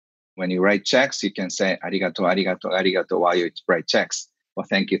When you write checks, you can say arigato, arigato, arigato while you write checks. Well,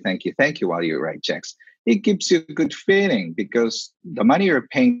 thank you, thank you, thank you while you write checks. It gives you a good feeling because the money you're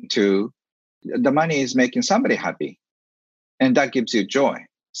paying to, the money is making somebody happy. And that gives you joy.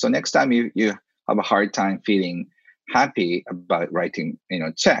 So next time you have a hard time feeling happy about writing,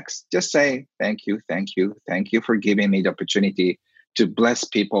 checks, just say, thank you, thank you, thank you for giving me the opportunity to bless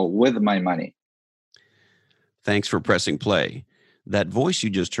people with my money. Thanks for pressing play. That voice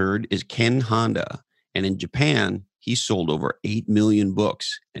you just heard is Ken Honda. And in Japan, he's sold over 8 million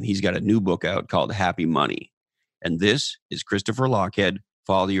books. And he's got a new book out called Happy Money. And this is Christopher Lochhead,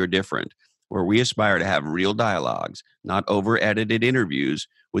 Follow Your Different, where we aspire to have real dialogues, not over-edited interviews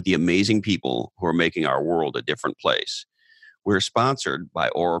with the amazing people who are making our world a different place. We're sponsored by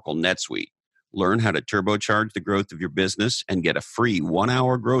Oracle NetSuite. Learn how to turbocharge the growth of your business and get a free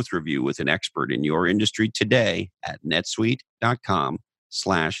 1-hour growth review with an expert in your industry today at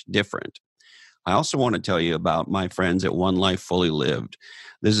netsuite.com/different. I also want to tell you about my friends at One Life Fully Lived.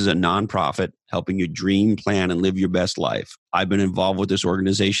 This is a nonprofit helping you dream, plan, and live your best life. I've been involved with this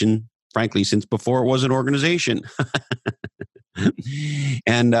organization, frankly, since before it was an organization.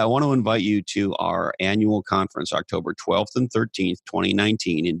 And I want to invite you to our annual conference, October 12th and 13th,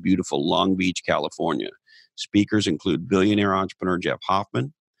 2019, in beautiful Long Beach, California. Speakers include billionaire entrepreneur Jeff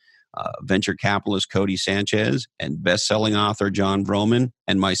Hoffman, venture capitalist Cody Sanchez, and best-selling author John Vroman,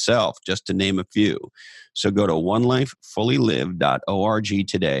 and myself, just to name a few. So go to onelifefullylived.org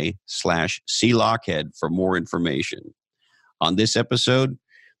today/clockhead for more information. On this episode,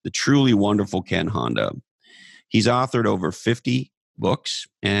 the truly wonderful Ken Honda. He's authored over 50 books,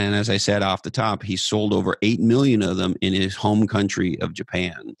 and as I said off the top, he's sold over 8 million of them in his home country of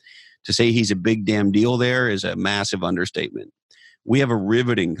Japan. To say he's a big damn deal there is a massive understatement. We have a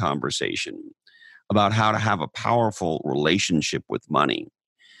riveting conversation about how to have a powerful relationship with money.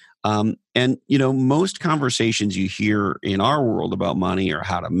 And most conversations you hear in our world about money are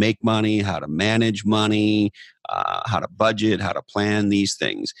how to make money, how to manage money, how to budget, how to plan these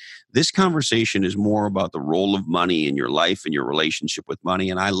things. This conversation is more about the role of money in your life and your relationship with money.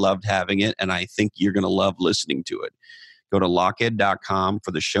 And I loved having it, and I think you're going to love listening to it. Go to lochhead.com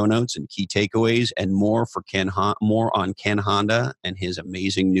for the show notes and key takeaways and more on Ken Honda and his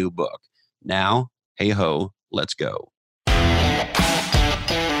amazing new book. Now, hey ho, let's go.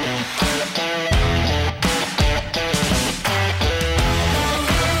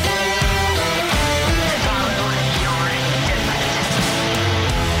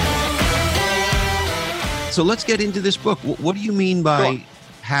 So let's get into this book. What do you mean by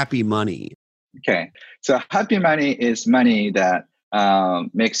happy money? Okay. So happy money is money that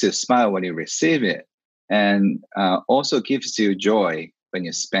makes you smile when you receive it and also gives you joy when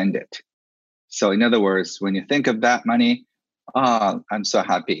you spend it. So in other words, when you think of that money, I'm so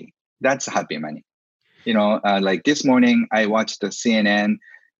happy. That's happy money. Like this morning, I watched the CNN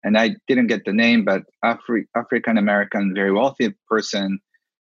and I didn't get the name, but African-American, very wealthy person,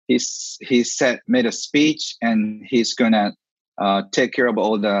 he made a speech and he's going to take care of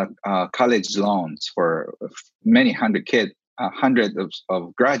all the college loans for many hundreds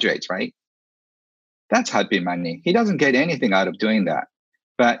of graduates, right? That's happy money. He doesn't get anything out of doing that,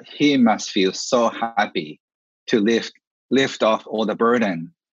 but he must feel so happy to lift off all the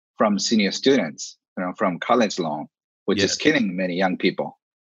burden from senior students, from college loan, which is killing many young people.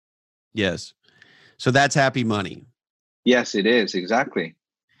 Yes. So that's happy money. Yes, it is. Exactly.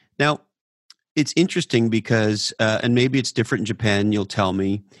 Now, it's interesting because, and maybe it's different in Japan, you'll tell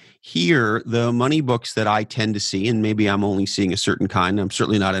me. Here, the money books that I tend to see, and maybe I'm only seeing a certain kind, I'm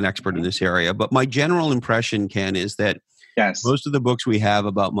certainly not an expert in this area, but my general impression, Ken, is that most of the books we have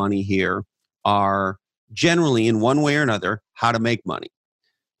about money here are generally, in one way or another, how to make money.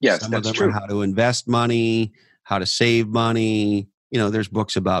 Yes, Some that's of them true. Are how to invest money, how to save money. There's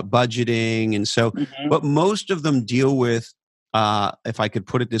books about budgeting. And so, but most of them deal with, if I could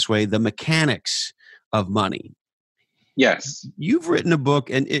put it this way, the mechanics of money. Yes. You've written a book,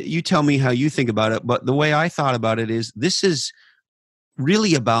 and you tell me how you think about it, but the way I thought about it is this is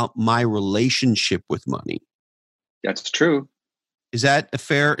really about my relationship with money. That's true. Is that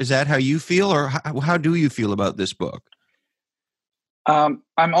how you feel, or how do you feel about this book? I'm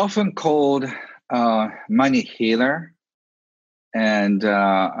often called money healer, and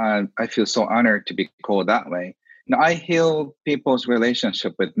I feel so honored to be called that way. Now, I heal people's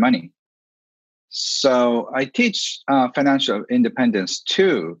relationship with money. So I teach financial independence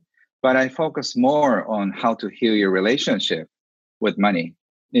too, but I focus more on how to heal your relationship with money.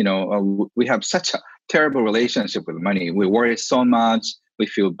 We have such a terrible relationship with money. We worry so much. We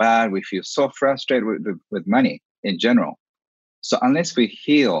feel bad. We feel so frustrated with money in general. So unless we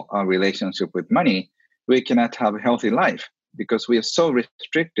heal our relationship with money, we cannot have a healthy life because we are so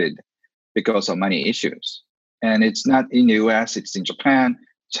restricted because of money issues. And it's not in the US, it's in Japan,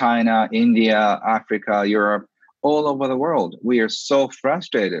 China, India, Africa, Europe, all over the world. We are so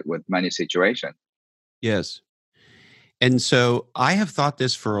frustrated with money situation. Yes. And so I have thought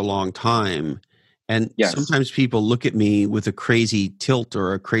this for a long time. And Yes. sometimes people look at me with a crazy tilt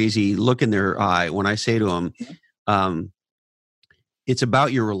or a crazy look in their eye when I say to them, Mhm. um, it's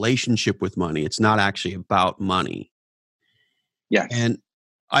about your relationship with money. It's not actually about money. Yes. And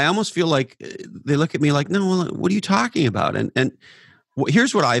I almost feel like they look at me like, no, well, what are you talking about? And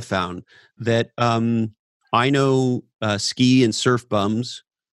here's what I found that I know ski and surf bums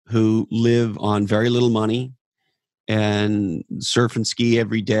who live on very little money and surf and ski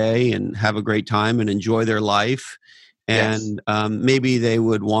every day and have a great time and enjoy their life. Yes. And maybe they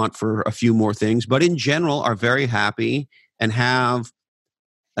would want for a few more things, but in general are very happy and have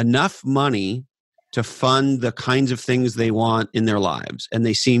enough money to fund the kinds of things they want in their lives. And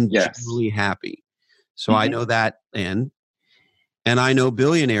they seem Yes. genuinely happy. So I Hmm. know that. And I know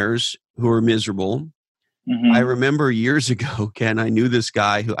billionaires who are miserable. I Hmm. remember years ago, Ken, I knew this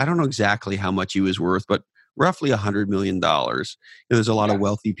guy who I don't know exactly how much he was worth, but roughly $100 million. There's a lot of Yes.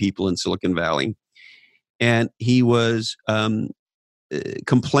 wealthy people in Silicon Valley. And he was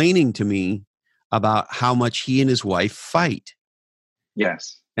complaining to me about how much he and his wife fight.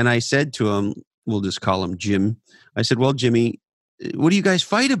 Yes. And I said to him, we'll just call him Jim. I said, well, Jimmy, what do you guys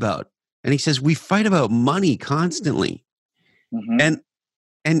fight about? And he says, we fight about money constantly. Hmm. And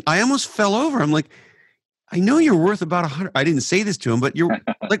and I almost fell over. I'm like, I know you're worth about 100. I didn't say this to him, but you're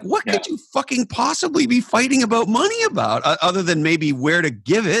like, what Yeah. could you fucking possibly be fighting about money about other than maybe where to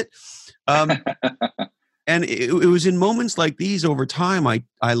give it? Um, and it was in moments like these over time,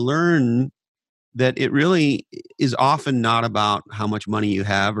 I learned that it really is often not about how much money you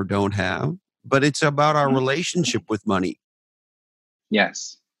have or don't have, but it's about our Mhm. relationship with money.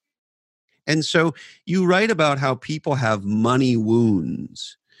 Yes. And so you write about how people have money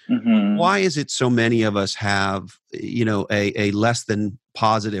wounds. Hmm. Why is it so many of us have, a less than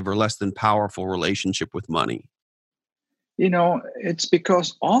positive or less than powerful relationship with money? It's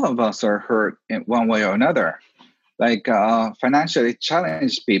because all of us are hurt in one way or another. Like financially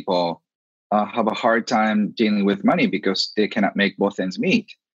challenged people have a hard time dealing with money because they cannot make both ends meet.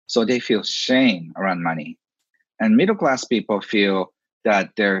 So they feel shame around money. And middle class people feel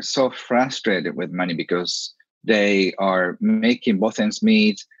that they're so frustrated with money because they are making both ends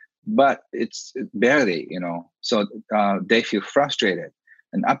meet, but it's barely, So they feel frustrated.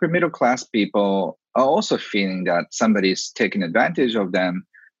 And upper middle class people are also feeling that somebody's taking advantage of them.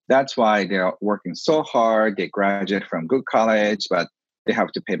 That's why they're working so hard. They graduate from good college, but they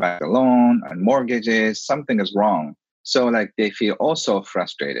have to pay back the loan and mortgages. Something is wrong. So like they feel also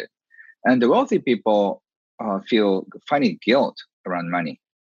frustrated. And the wealthy people feel funny guilt around money,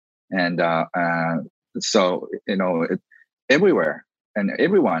 and so everywhere and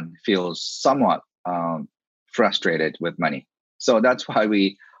everyone feels somewhat frustrated with money. So that's why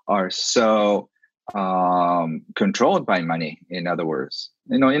we are so controlled by money. In other words,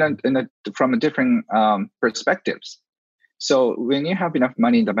 from a different perspectives. So when you have enough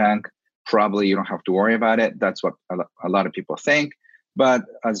money in the bank, probably you don't have to worry about it. That's what a lot of people think. But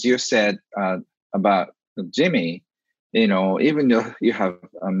as you said about Jimmy, even though you have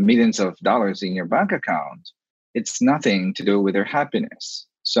millions of dollars in your bank account, it's nothing to do with your happiness.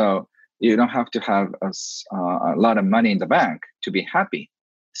 So you don't have to have a lot of money in the bank to be happy.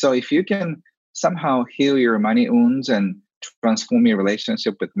 So if you can somehow heal your money wounds and transform your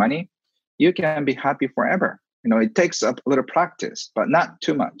relationship with money, you can be happy forever. It takes a little practice, but not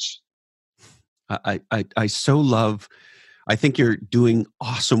too much. I so love, I think you're doing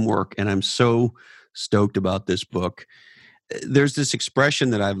awesome work, and I'm so stoked about this book. There's this expression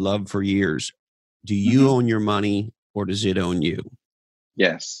that I've loved for years. Do you Hmm. own your money or does it own you?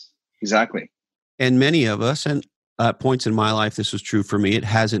 Yes, exactly. And many of us, and at points in my life, this was true for me. It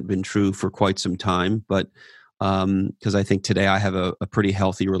hasn't been true for quite some time, but because I think today I have a pretty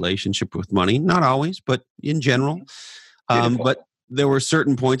healthy relationship with money. Not always, but in general. Hmm. Beautiful. But there were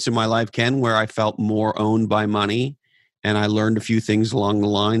certain points in my life, Ken, where I felt more owned by money. And I learned a few things along the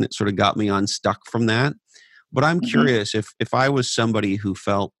line that sort of got me unstuck from that. But I'm Hmm. curious if I was somebody who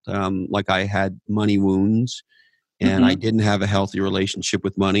felt like I had money wounds and I Hmm. didn't have a healthy relationship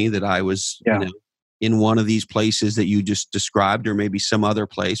with money, that I was, Yeah. in one of these places that you just described, or maybe some other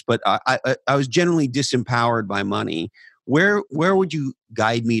place. But I was generally disempowered by money. Where would you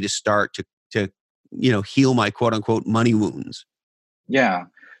guide me to start to heal my quote unquote money wounds? Yeah.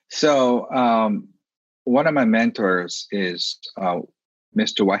 So one of my mentors is Mr.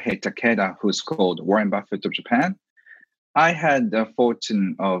 Wahei Takeda, who's called Warren Buffett of Japan. I had the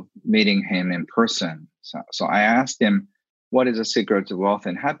fortune of meeting him in person. So I asked him, what is the secret to wealth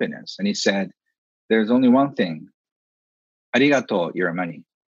and happiness? And he said, there's only one thing. Arigato, your money.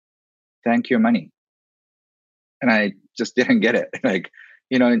 Thank you, money. And I just didn't get it. Like,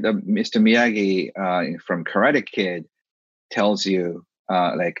 Mr. Miyagi from Karate Kid tells you,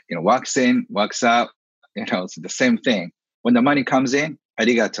 walks in, walks out, it's the same thing. When the money comes in,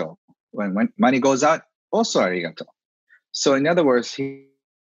 arigato. When money goes out, also arigato. So in other words,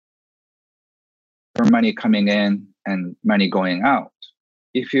 money coming in and money going out.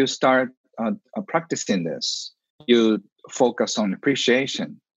 If you start practicing this, you focus on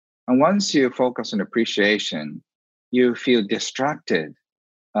appreciation. And once you focus on appreciation, you feel distracted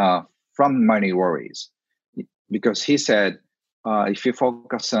from money worries. Because he said, if you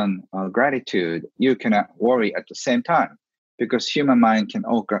focus on gratitude, you cannot worry at the same time, because human mind can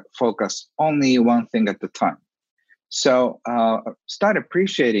focus only one thing at a time. So start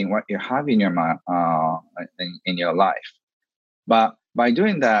appreciating what you have in your mind, in your life. But by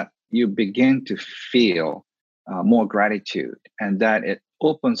doing that, you begin to feel more gratitude, and that it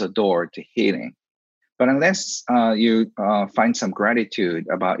opens a door to healing. But unless you find some gratitude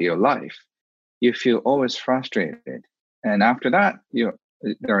about your life, you feel always frustrated. And after that, there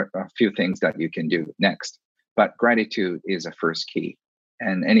are a few things that you can do next. But gratitude is a first key,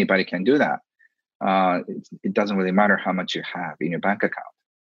 and anybody can do that. It doesn't really matter how much you have in your bank account.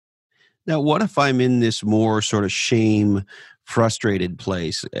 Now, what if I'm in this more sort of shame, frustrated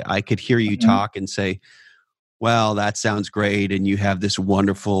place? I could hear you talk and say, well, that sounds great. And you have this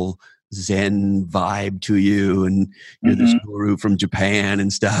wonderful Zen vibe to you, and you're this guru from Japan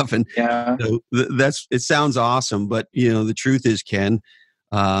and stuff. And so it sounds awesome. But, the truth is, Ken,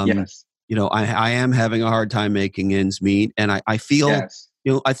 yes. I am having a hard time making ends meet. And I feel,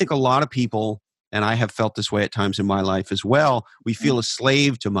 I think a lot of people, and I have felt this way at times in my life as well, we feel a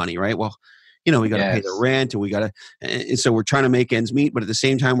slave to money, right? Well, we got to pay the rent, and and so we're trying to make ends meet, but at the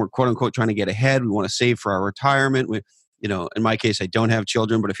same time, we're quote unquote trying to get ahead. We want to save for our retirement. In my case, I don't have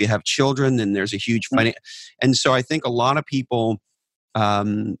children, but if you have children, then there's a huge And so I think a lot of people,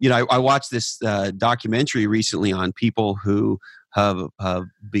 I watched this documentary recently on people who have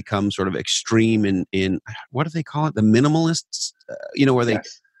become sort of extreme in what do they call it? The minimalists, where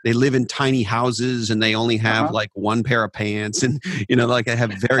they live in tiny houses and they only have like one pair of pants, and like they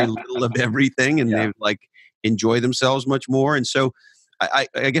have very little of everything, and they like enjoy themselves much more. And so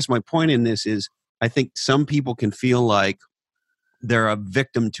I guess my point in this is, I think some people can feel like they're a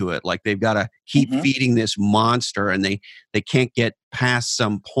victim to it, like they've got to keep feeding this monster, and they can't get past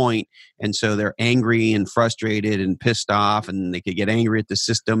some point, and so they're angry and frustrated and pissed off, and they could get angry at the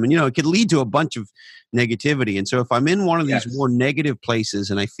system, and it could lead to a bunch of negativity. And so if I'm in one of these more negative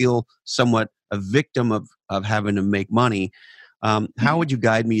places and I feel somewhat a victim of having to make money, how would you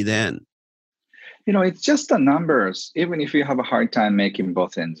guide me then? It's just the numbers. Even if you have a hard time making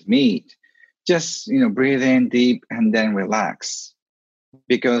both ends meet, just breathe in deep and then relax.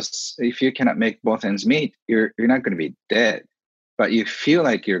 Because if you cannot make both ends meet, you're not going to be dead, but you feel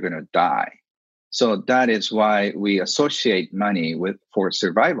like you're going to die. So that is why we associate money for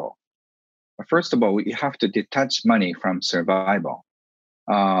survival. First of all, you have to detach money from survival.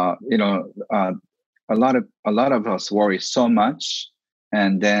 A lot of us worry so much,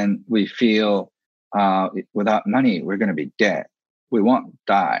 and then we feel without money we're going to be dead. We won't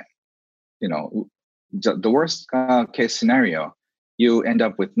die. The worst case scenario, you end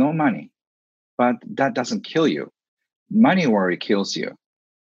up with no money, but that doesn't kill you. Money worry kills you,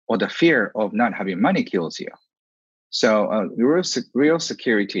 or the fear of not having money kills you. So real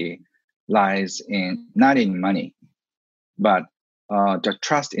security lies not in money, but the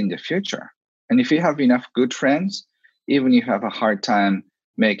trust in the future. And if you have enough good friends, even if you have a hard time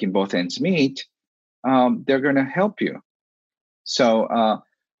making both ends meet, they're going to help you. So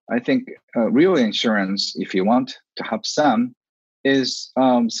I think real insurance, if you want to have some, is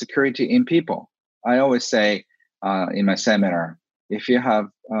security in people. I always say in my seminar, if you have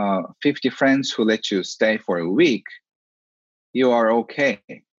 50 friends who let you stay for a week, you are okay.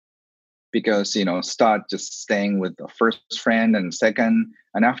 Because, start just staying with the first friend and second,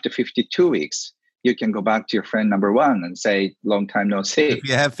 and after 52 weeks, you can go back to your friend number one and say, long time no see. If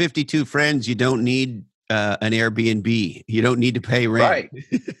you have 52 friends, you don't need an Airbnb. You don't need to pay rent.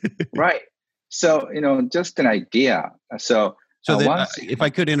 Right. So, just an idea. So if I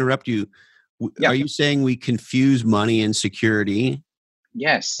could interrupt you, are you saying we confuse money and security?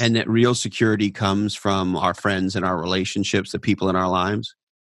 Yes. And that real security comes from our friends and our relationships, the people in our lives?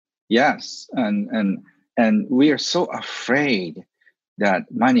 Yes. And And we are so afraid that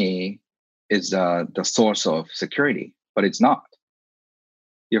money is the source of security, but it's not.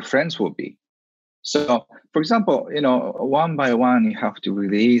 Your friends will be. So, for example, one by one, you have to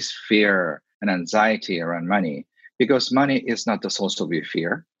release fear and anxiety around money because money is not the source of your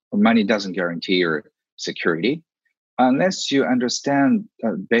fear. Money doesn't guarantee your security. Unless you understand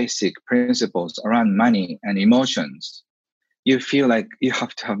basic principles around money and emotions, you feel like you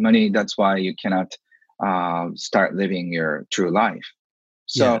have to have money. That's why you cannot start living your true life.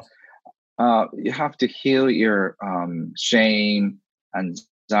 So Yes. you have to heal your shame,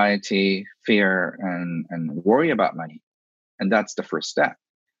 anxiety, fear, and worry about money. And that's the first step.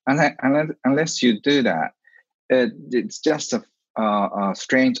 Unless you do that, it's just a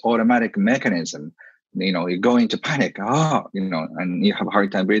strange automatic mechanism. You go into panic, and you have a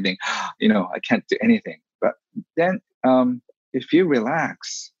hard time breathing. I can't do anything. But then if you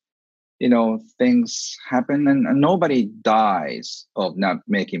relax, things happen, and nobody dies of not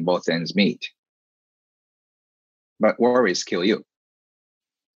making both ends meet. But worries kill you.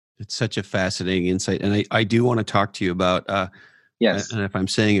 It's such a fascinating insight. And I do want to talk to you about, Yes. and if I'm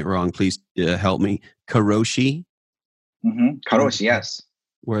saying it wrong, please help me, karoshi. Karoshi, yes.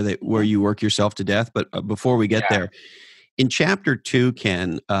 Where you work yourself to death. But before we get Yeah. there, in chapter 2,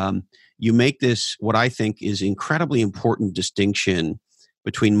 Ken, you make this, what I think is incredibly important distinction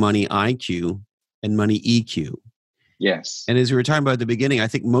between money IQ and money EQ. Yes. And as we were talking about at the beginning, I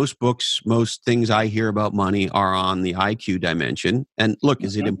think most books, most things I hear about money are on the IQ dimension. And look,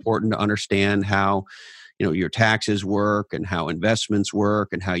 is it important to understand how, your taxes work and how investments work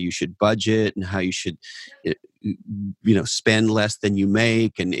and how you should budget and how you should, spend less than you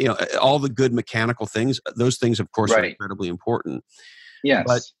make and, all the good mechanical things. Those things, of course, are Right. incredibly important. But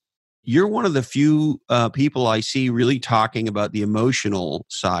Yes. you're one of the few people I see really talking about the emotional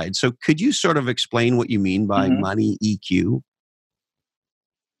side. So could you sort of explain what you mean by money EQ?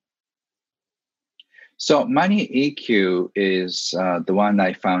 So money EQ is the one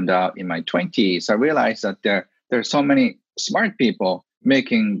I found out in my 20s. I realized that there are so many smart people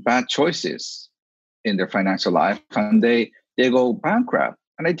making bad choices in their financial life, and they go bankrupt.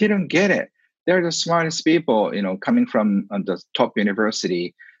 And I didn't get it. They're the smartest people, coming from the top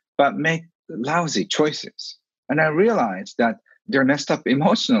university, but make lousy choices. And I realized that they're messed up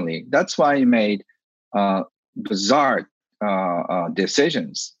emotionally. That's why I made bizarre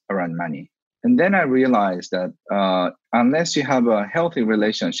decisions around money. And then I realized that unless you have a healthy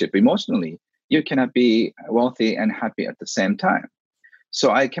relationship emotionally, you cannot be wealthy and happy at the same time.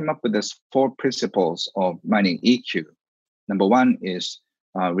 So I came up with this 4 principles of money EQ. Number 1 is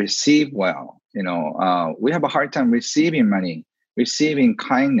receive well. We have a hard time receiving money, receiving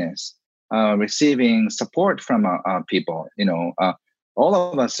kindness, receiving support from people. All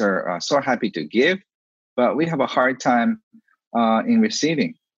of us are so happy to give, but we have a hard time in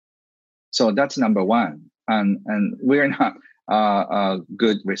receiving. So that's number 1, and we're not a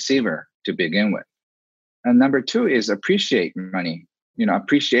good receiver to begin with. And number 2 is appreciate money.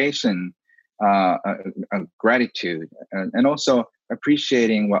 Appreciation, gratitude, and also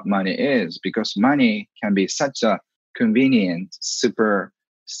appreciating what money is, because money can be such a convenient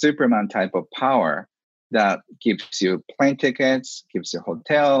Superman type of power that gives you plane tickets, gives you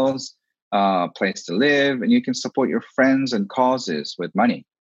hotels, place to live, and you can support your friends and causes with money.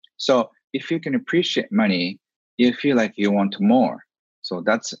 So if you can appreciate money, you feel like you want more. So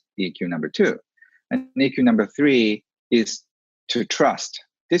that's EQ number 2. And EQ number 3 is to trust.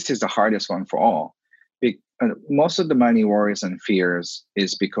 This is the hardest one for all. Most of the money worries and fears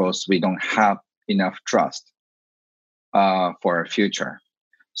is because we don't have enough trust for our future.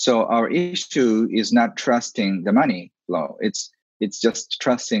 So our issue is not trusting the money flow. It's just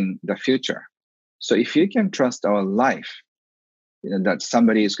trusting the future. So if you can trust our life, that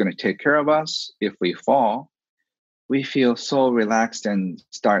somebody is going to take care of us if we fall, we feel so relaxed and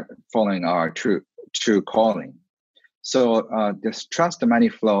start following our true calling. So this trust the money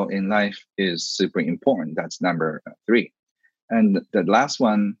flow in life is super important. That's number 3. And the last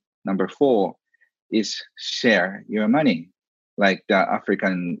one, number 4, is share your money. Like the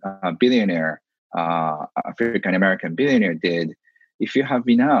African African American billionaire did. If you have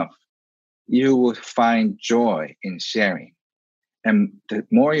enough, you will find joy in sharing. And the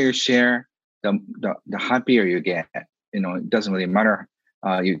more you share, the happier you get. It doesn't really matter.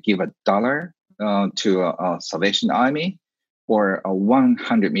 You give $1 to a Salvation Army or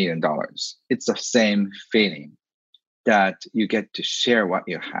 $100 million. It's the same feeling that you get to share what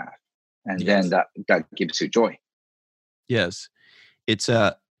you have, and Yes. then that gives you joy. Yes, it's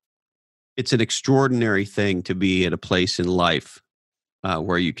an extraordinary thing to be at a place in life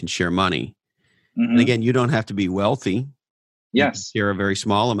where you can share money. And Hmm. again, you don't have to be wealthy. You can Yes. share a very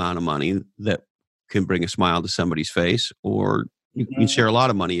small amount of money that can bring a smile to somebody's face, or you can Hmm. share a lot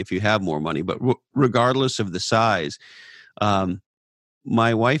of money if you have more money. But regardless of the size, um,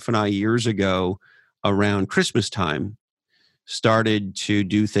 my wife and I years ago around Christmas time started to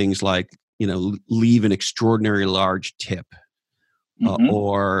do things like, leave an extraordinary large tip, Hmm.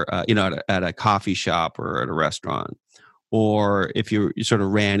 or at a coffee shop or at a restaurant, or if you sort of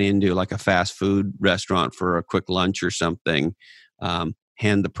ran into like a fast food restaurant for a quick lunch or something,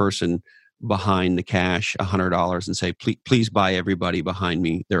 hand the person behind the cash $100 and say, please buy everybody behind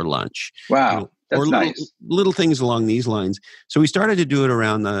me their lunch, Wow, or that's nice. little things along these lines. So we started to do it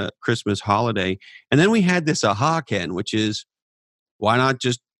around the Christmas holiday, and then we had this aha, Ken, which is, why not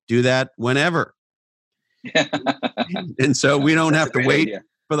just do that whenever? And so we don't That's a have to great wait idea.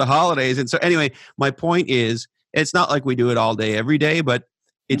 for the holidays. And so anyway, my point is, it's not like we do it all day, every day, but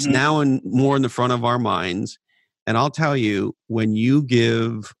it's Hmm. now more in the front of our minds. And I'll tell you, when you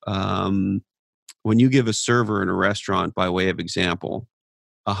give a server in a restaurant, by way of example,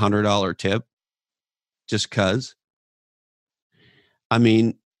 $100 tip, just cause, I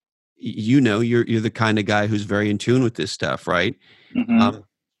mean, you're the kind of guy who's very in tune with this stuff, right? Hmm. Um,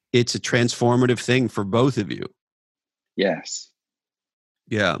 it's a transformative thing for both of you. Yes.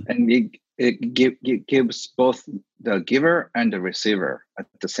 Yeah. And it gives both the giver and the receiver at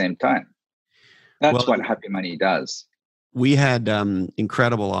the same time. That's Well, what happy money does. we had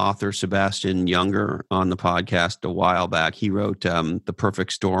incredible author Sebastian Younger on the podcast a while back. He wrote The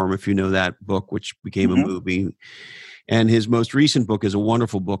Perfect Storm, if you know that book, which became a Hmm. movie. And his most recent book is a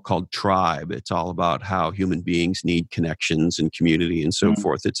wonderful book called Tribe. It's all about how human beings need connections and community and so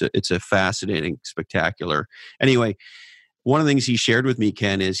forth. It's a fascinating, spectacular. Anyway, one of the things he shared with me,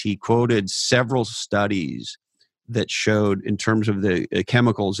 Ken, is he quoted several studies that showed, in terms of the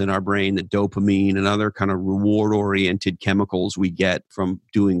chemicals in our brain, the dopamine and other kind of reward oriented chemicals we get from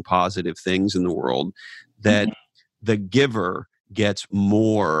doing positive things in the world, that Hmm. the giver gets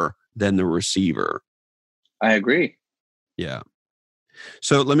more than the receiver. I agree. Yeah.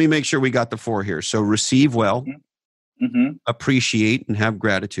 So let me make sure we got the four here. So receive well, Hmm. appreciate and have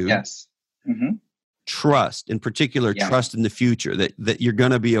gratitude, Yes. Hmm. trust, in particular, Yeah. trust in the future that you're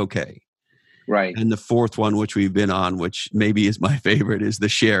going to be okay. Right. And the fourth one, which we've been on, which maybe is my favorite, is the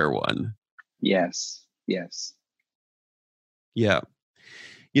share one. Yes. Yes. Yeah.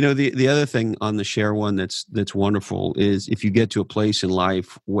 The other thing on the share one that's wonderful is if you get to a place in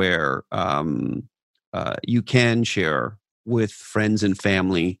life where you can share with friends and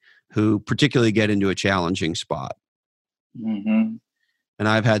family who particularly get into a challenging spot. Hmm. And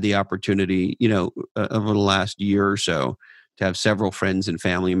I've had the opportunity, over the last year or so, to have several friends and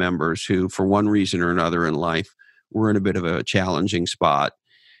family members who, for one reason or another in life, were in a bit of a challenging spot.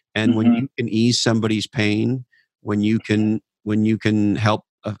 And when Hmm. you can ease somebody's pain, when you can help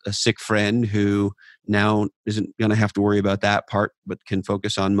a sick friend who now isn't going to have to worry about that part, but can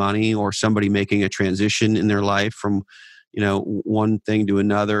focus on money, or somebody making a transition in their life from, one thing to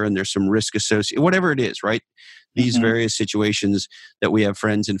another, and there's some risk associated, whatever it is, right? These Hmm. various situations that we have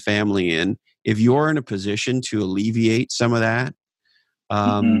friends and family in. If you're in a position to alleviate some of that, Hmm.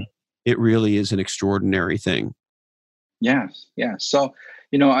 um, it really is an extraordinary thing. Yes. Yes. So,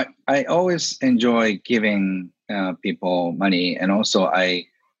 I always enjoy giving people money, and also I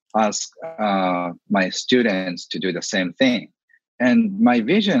ask my students to do the same thing. And my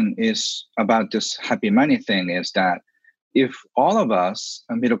vision is about this happy money thing is that if all of us,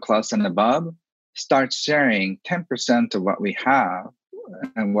 middle class and above, start sharing 10% of what we have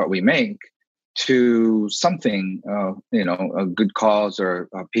and what we make to something, a good cause, or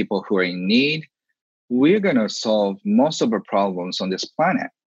people who are in need, we're going to solve most of our problems on this planet.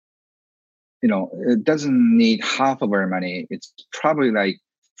 It doesn't need half of our money. It's probably like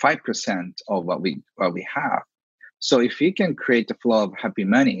 5% of what we have. So if we can create the flow of happy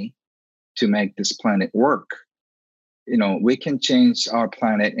money to make this planet work, we can change our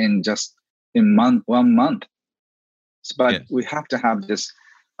planet in just in 1 month. But Yes. we have to have this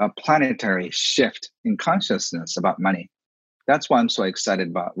planetary shift in consciousness about money. That's why I'm so excited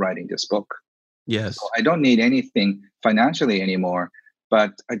about writing this book. So Yes. I don't need anything financially anymore,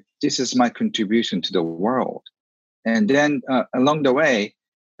 but this is my contribution to the world. And then along the way,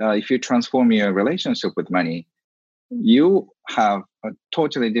 if you transform your relationship with money, you have a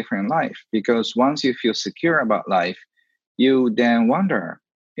totally different life, because once you feel secure about life, you then wonder,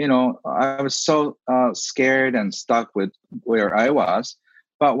 I was so scared and stuck with where I was.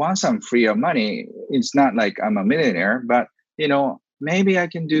 But once I'm free of money, it's not like I'm a millionaire, but, maybe I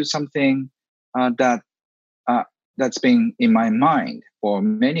can do something that that's been in my mind for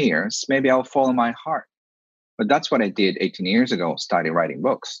many years. Maybe I'll follow my heart. But that's what I did 18 years ago, started writing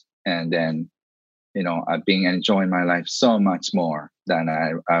books. And then, I've been enjoying my life so much more than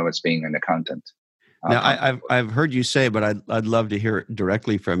I was being an accountant. Now, I've heard you say, but I'd love to hear it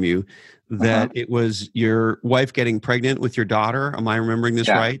directly from you, Uh-huh. that it was your wife getting pregnant with your daughter. Am I remembering this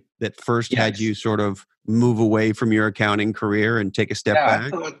Yeah. right? That first had Yes. you sort of move away from your accounting career and take a step Yeah, I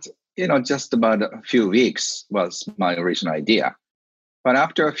back? thought, just about a few weeks was my original idea. But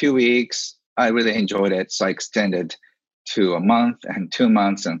after a few weeks, I really enjoyed it. So I extended to a month and 2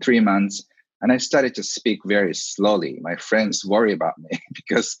 months and 3 months. And I started to speak very slowly. My friends worry about me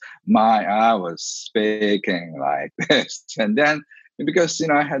because I was speaking like this. And then because,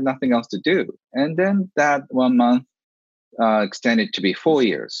 I had nothing else to do. And then that 1 month extended to be 4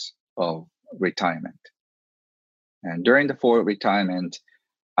 years of retirement. And during the full retirement,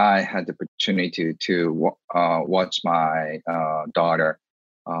 I had the opportunity to watch my daughter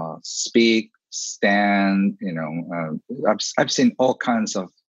speak, stand. I've seen all kinds of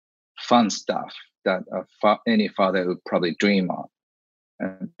fun stuff that any father would probably dream of.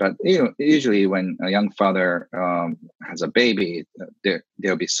 But usually when a young father has a baby,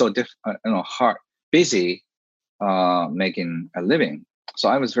 they'll be so hard, busy making a living. So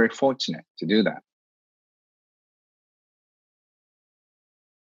I was very fortunate to do that.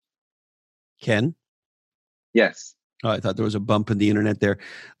 Ken? Yes. Oh, I thought there was a bump in the internet there.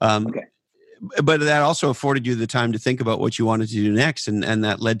 Um, Okay. but that also afforded you the time to think about what you wanted to do next, and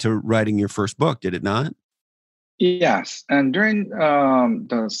that led to writing your first book, did it not? Yes, and during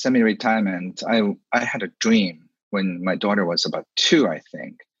the semi-retirement, I had a dream when my daughter was about 2, I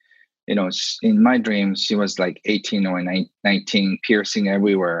think. In my dream, she was like 18 or 19, piercing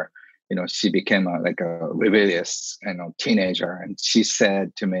everywhere. She became like a rebellious, teenager, and she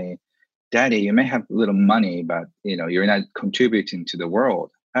said to me, "Daddy, you may have little money, but you're not contributing to the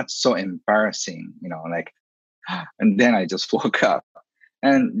world. That's so embarrassing." Like, and then I just woke up,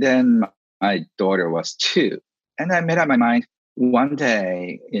 and then my daughter was 2. And I made up my mind one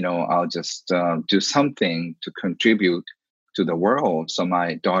day, I'll just do something to contribute to the world so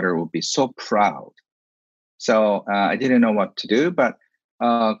my daughter will be so proud. So I didn't know what to do, but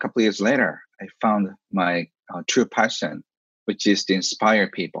a couple of years later, I found my true passion, which is to inspire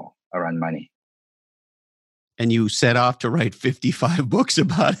people around money. And you set off to write 55 books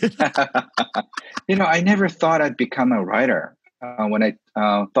about it. I never thought I'd become a writer. When I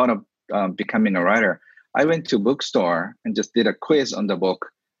thought of becoming a writer, I went to a bookstore and just did a quiz on the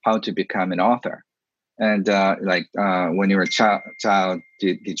book, How to Become an Author. And when you were a child,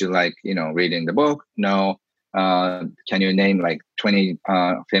 did you like, reading the book? No. Can you name like 20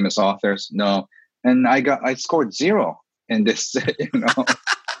 famous authors? No. And I scored 0 in this,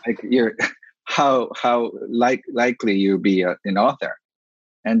 like you're, how likely you'll be an author.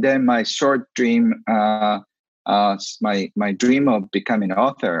 And then my short dream, my dream of becoming an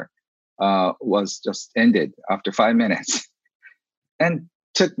author was just ended after 5 minutes, and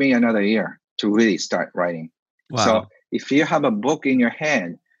took me another year to really start writing. Wow. So if you have a book in your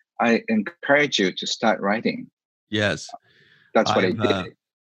hand, I encourage you to start writing. Yes. That's what I did.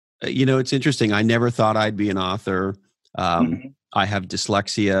 It's interesting. I never thought I'd be an author. Mm-hmm. I have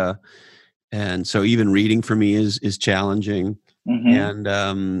dyslexia, and so even reading for me is challenging. Mm-hmm.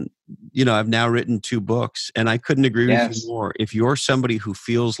 And I've now written 2 books, and I couldn't agree with you Yes, more. If you're somebody who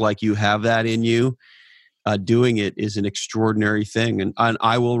feels like you have that in you, doing it is an extraordinary thing. And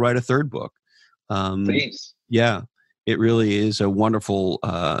I will write a 3rd book. please. Yeah, it really is a wonderful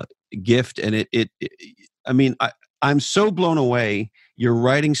gift, and I'm so blown away. Your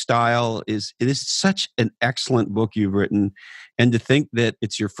writing style it is such an excellent book you've written, and to think that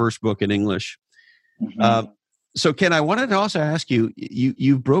it's your first book in English. Mm-hmm. Uh, so, Ken, I wanted to also ask you,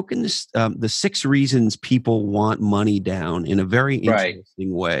 you've broken this, the 6 reasons people want money down in a very Right,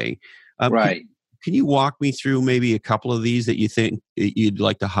 interesting way. Um, can, right. can you walk me through maybe a couple of these that you think you'd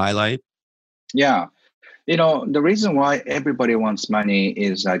like to highlight? Yeah. The reason why everybody wants money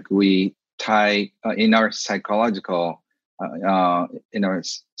is like we tie in our psychological, in our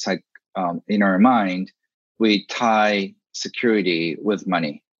in our mind, we tie security with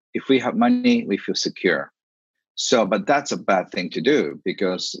money. If we have money, we feel secure. So, but that's a bad thing to do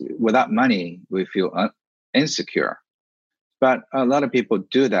because without money, we feel insecure. But a lot of people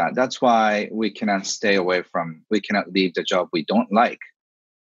do that. That's why we cannot leave the job we don't like,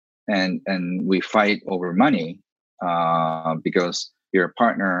 and we fight over money because your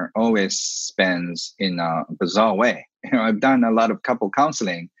partner always spends in a bizarre way. I've done a lot of couple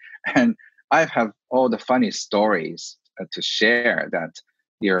counseling, and I have all the funny stories to share that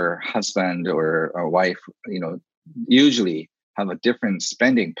your husband or wife, usually have a different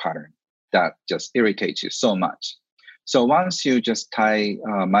spending pattern that just irritates you so much. So once you just tie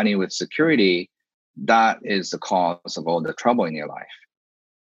money with security, that is the cause of all the trouble in your life.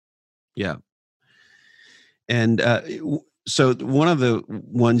 Yeah. And so one of the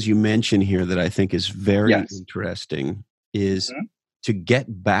ones you mentioned here that I think is very Yes. interesting is Mhm. to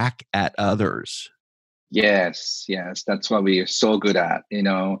get back at others. Yes, yes, that's what we are so good at.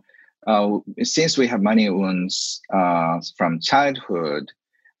 Since we have money wounds from childhood,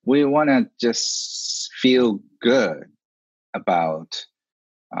 we want to just feel good about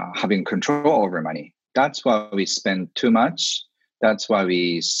having control over money. That's why we spend too much. That's why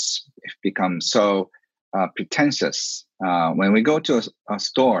we become so pretentious. When we go to a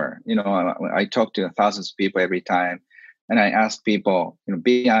store, I talk to thousands of people every time, and I ask people,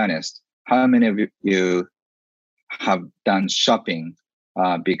 be honest, how many of you have done shopping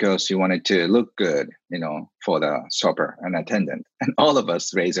because you wanted to look good, for the shopper and attendant, and all of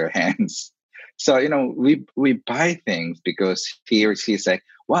us raise our hands. So we buy things because he or she say,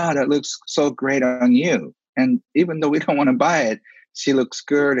 "Wow, that looks so great on you," and even though we don't want to buy it, she looks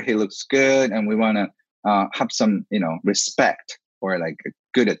good, he looks good, and we want to have some respect or like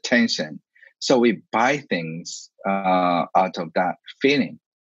good attention. So we buy things out of that feeling,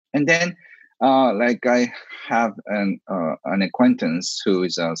 and then like I have an acquaintance who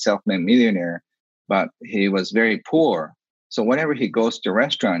is a self-made millionaire, but he was very poor. So whenever he goes to a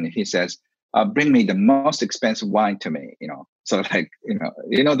restaurant, he says, "Bring me the most expensive wine to me." So like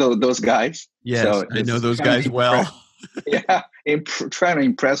those guys. Yes, So I know he's those trying to guys well. yeah, trying to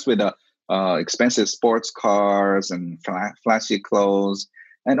impress with expensive sports cars and flashy clothes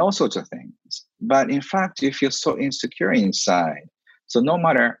and all sorts of things. But in fact, you feel so insecure inside. So no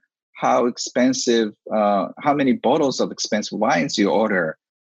matter how expensive, how many bottles of expensive wines you order,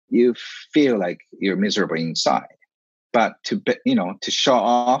 you feel like you're miserable inside. But to show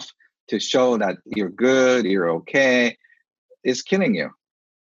off, to show that you're good, you're okay, is killing you.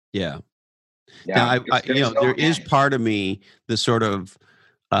 Yeah. Now, Yeah, because there's there no is gain. part of me, the sort of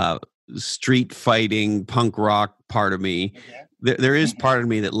uh, street fighting punk rock part of me. There is Mhm. part of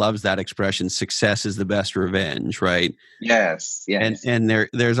me that loves that expression. Success is the best revenge, right? Yes, yes. And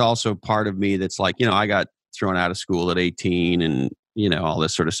there's also part of me that's like, I got thrown out of school at 18, and all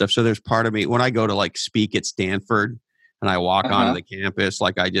this sort of stuff. So there's part of me when I go to like speak at Stanford and I walk onto Uh-huh. the campus,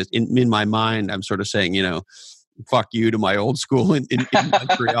 like I just in my mind I'm sort of saying, fuck you to my old school in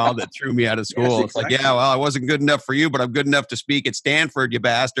Montreal that threw me out of Yes, school. It's like, yeah, exactly. well, I wasn't good enough for you, but I'm good enough to speak at Stanford, you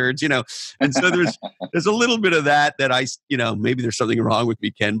bastards. And so there's a little bit of that maybe there's something wrong with me,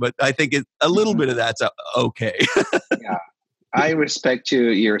 Ken, but I think a little Mhm. bit of that's okay. Yeah, I respect you.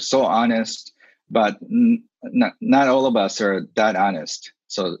 You're so honest, but not all of us are that honest.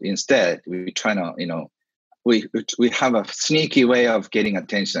 So instead, we try to, we have a sneaky way of getting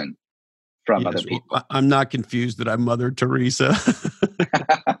attention from other Yes, well, people. I'm not confused that I'm Mother Teresa.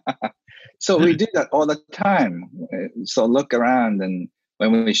 So we do that all the time. So look around, and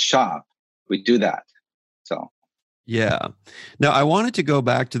when we shop, we do that. So. Yeah. Now I wanted to go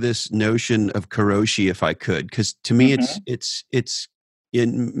back to this notion of karoshi if I could, because to me Mhm. it's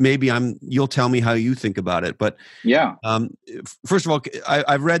in maybe you'll tell me how you think about it. But Yeah. first of all,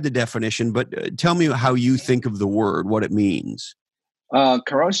 I've read the definition, but tell me how you think of the word, what it means.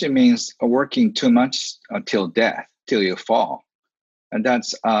 Karoshi means working too much till death, till you fall. And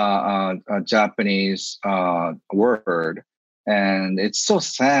that's a Japanese word, and it's so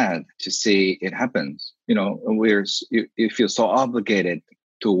sad to see it happens. You feel so obligated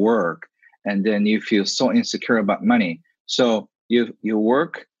to work, and then you feel so insecure about money. So you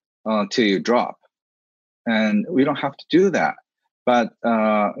work till you drop, and we don't have to do that. But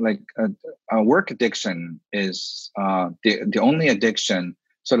a work addiction is the only addiction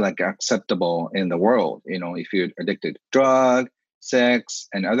sort of like acceptable in the world. If you're addicted to drug, sex,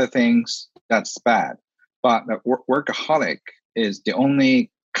 and other things, that's bad. But a workaholic is the only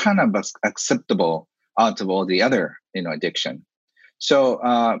kind of acceptable out of all the other addiction. So,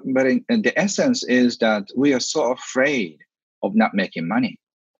 but in the essence is that we are so afraid of not making money.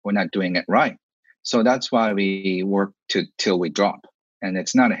 We're not doing it right. So that's why we work till we drop. And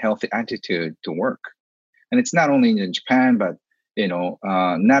it's not a healthy attitude to work. And it's not only in Japan, but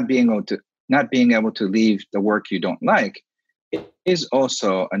not being able to leave the work you don't like is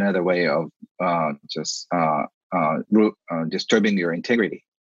also another way of just disturbing your integrity.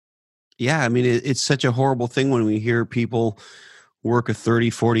 Yeah, I mean it's such a horrible thing when we hear people work a 30,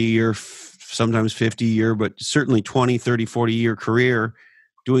 40 year, sometimes 50 year, but certainly 20, 30, 40 year career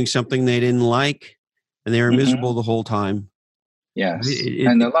doing something they didn't like, and they were Mhm. miserable the whole time. Yes,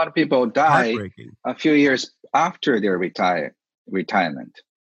 and a It's lot of people die heartbreaking. a few years after their retirement.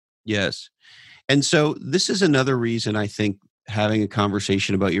 Yes. And so this is another reason I think having a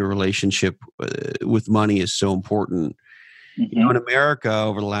conversation about your relationship with money is so important. You know, in America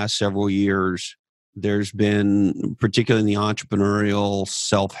over the last several years, there's been, particularly in the entrepreneurial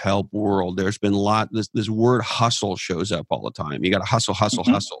self-help world, there's been a lot, this word hustle shows up all the time. You got to hustle, hustle,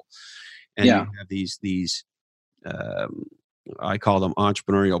 hustle. And you have these um, I call them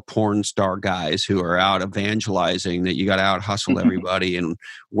entrepreneurial porn star guys who are out evangelizing that you got to out hustle everybody and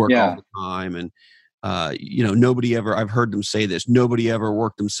work all the time. And, you know, nobody ever, I've heard them say this, nobody ever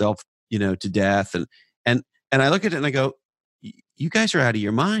worked himself, you know, to death. And I look at it and I go, you guys are out of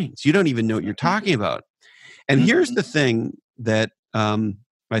your minds. You don't even know what you're talking about. And here's the thing that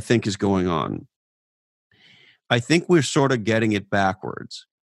I think is going on. I think we're sort of getting it backwards.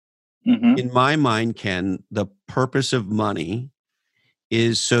 In my mind, Ken, the purpose of money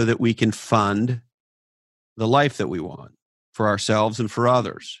is so that we can fund the life that we want for ourselves and for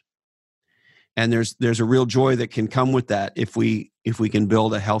others. And there's a real joy that can come with that if we can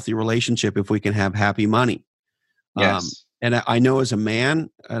build a healthy relationship, if we can have happy money. Yes. And I know as a man,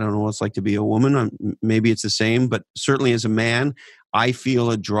 I don't know what it's like to be a woman. Maybe it's the same, but certainly as a man, I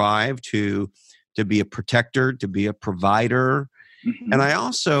feel a drive to be a protector, to be a provider. And I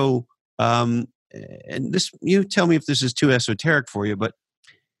also, and this, you tell me if this is too esoteric for you, but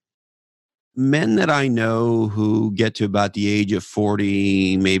men that I know who get to about the age of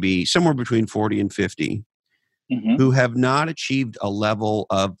 40, maybe somewhere between 40 and 50, who have not achieved a level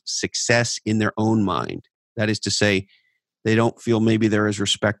of success in their own mind. That is to say, they don't feel maybe they're as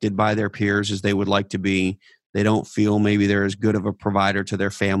respected by their peers as they would like to be. They don't feel maybe they're as good of a provider to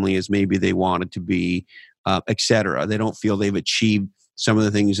their family as maybe they wanted to be, et cetera. They don't feel they've achieved some of the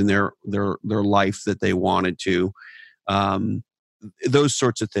things in their life that they wanted to. Those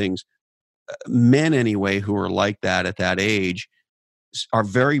sorts of things. Men, anyway, who are like that at that age are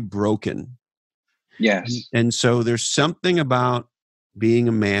very broken. Yes. And so there's something about being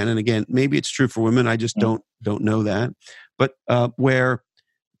a man, and again, maybe it's true for women. I just don't know that. But where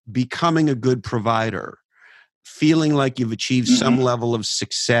becoming a good provider, feeling like you've achieved some level of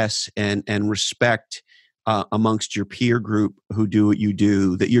success and respect amongst your peer group who do what you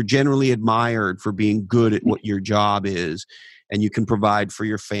do, that you're generally admired for being good at what your job is, and you can provide for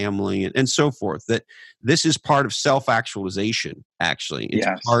your family and so forth, that this is part of self-actualization, actually. It's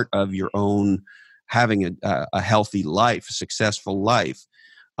part of your own having a healthy life, a successful life.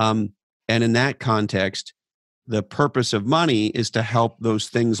 And in that context, the purpose of money is to help those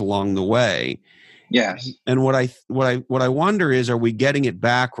things along the way. Yes. And what I wonder is, are we getting it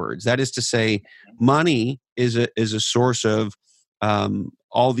backwards? That is to say, money is a source of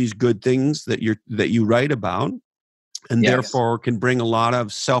all these good things that you write about, and therefore can bring a lot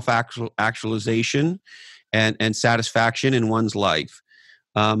of self-actualization and satisfaction in one's life.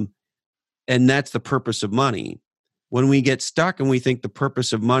 And that's the purpose of money. When we get stuck and we think the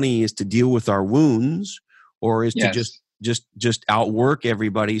purpose of money is to deal with our wounds, or is to just outwork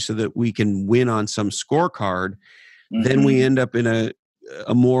everybody so that we can win on some scorecard, then we end up in a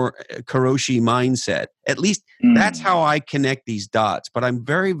more Karoshi mindset. At least that's how I connect these dots. But I'm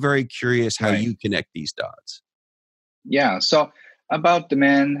very, very curious how you connect these dots. Yeah. So about the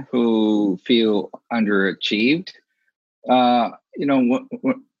men who feel underachieved,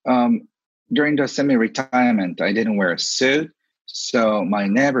 during the semi-retirement, I didn't wear a suit. So my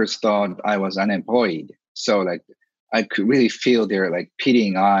neighbors thought I was unemployed. So like I could really feel their like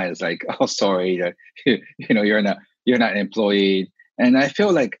pitying eyes, like, oh, sorry, that you're not employed. And I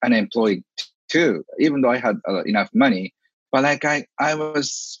feel like unemployed too, even though I had enough money. But like I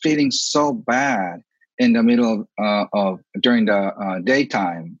was feeling so bad in the middle of during the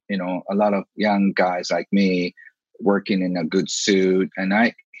daytime. A lot of young guys like me working in a good suit, and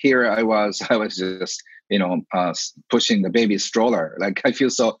I was just pushing the baby stroller. Like I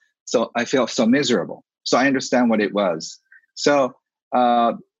felt so miserable. So I understand what it was. So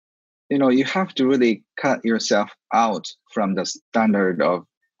you have to really cut yourself out from the standard of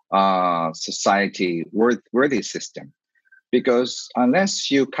society worthy system, because unless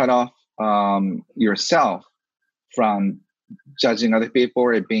you cut off yourself from judging other people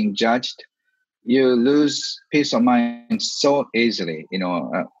or being judged, you lose peace of mind so easily,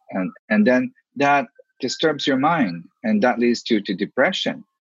 and then that disturbs your mind, and that leads to depression.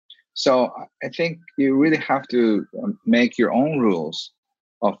 So I think you really have to make your own rules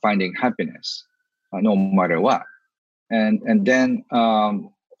of finding happiness, no matter what. And then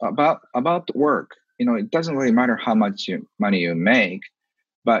about work, it doesn't really matter how much money you make,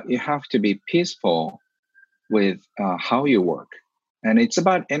 but you have to be peaceful with how you work, and it's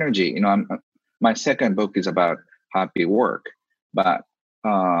about energy. My second book is about happy work, but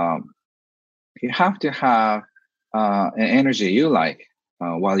um, you have to have an energy you like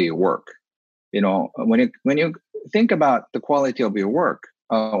while you work. When you think about the quality of your work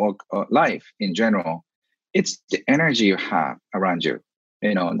or life in general, it's the energy you have around you.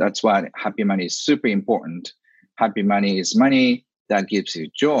 That's why happy money is super important. Happy money is money that gives you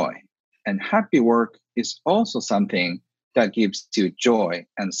joy, and happy work is also something that gives you joy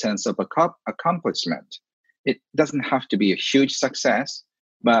and sense of accomplishment. It doesn't have to be a huge success,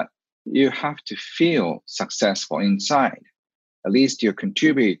 but you have to feel successful inside. At least you're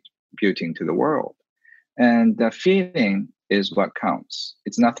contributing to the world. And the feeling is what counts.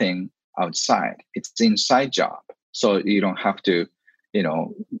 It's nothing outside. It's inside job. So you don't have to, you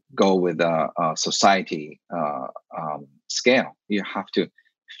know, go with a society scale. You have to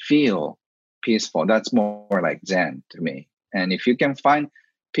feel peaceful. That's more like Zen to me. And if you can find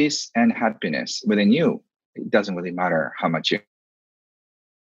peace and happiness within you, it doesn't really matter how much you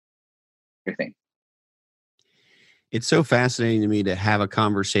think. It's so fascinating to me to have a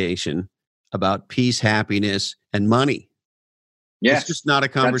conversation about peace, happiness, and money. It's Yes, just not a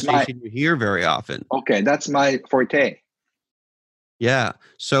that's my conversation you hear very often. okay. That's my forte. Yeah.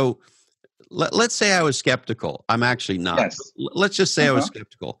 So let's say I was skeptical. I'm actually not. But Yes. let's just say I was Uh-huh.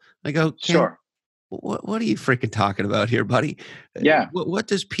 skeptical. I go, Ken, Sure. what are you freaking talking about here, buddy? Yeah. What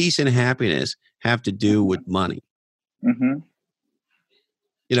does peace and happiness have to do with money? Hmm.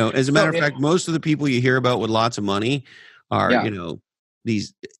 As a matter Well, of fact, most of the people you hear about with lots of money are, yeah.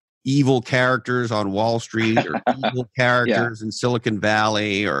 these evil characters on Wall Street or evil Yeah. characters in Silicon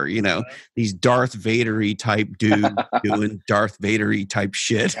Valley or, these Darth Vader-y type dudes doing Darth Vader-y type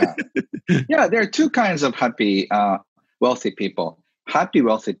shit. Yeah. Yeah. There are two kinds of happy, wealthy people: happy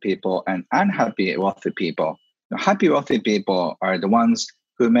wealthy people and unhappy wealthy people. The happy wealthy people are the ones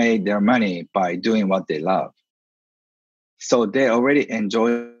who made their money by doing what they love. So they already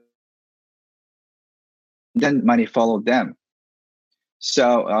enjoy, then money followed them.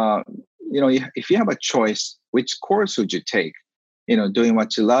 So, if you have a choice, which course would you take? Doing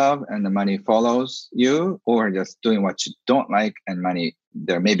what you love and the money follows you, or just doing what you don't like and money,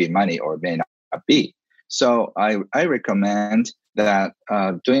 there may be money or may not be. So I recommend that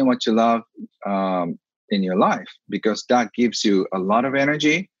doing what you love in your life, because that gives you a lot of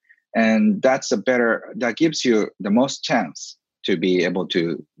energy, and that gives you the most chance to be able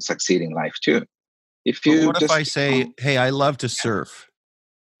to succeed in life too. If But you what if I just say, hey, I love to surf,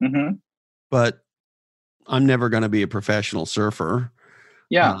 Mhm. but I'm never going to be a professional surfer.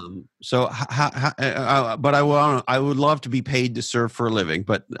 Yeah. So, but I would love to be paid to surf for a living,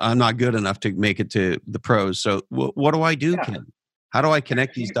 but I'm not good enough to make it to the pros. So, what do I do, Yeah. Ken? How do I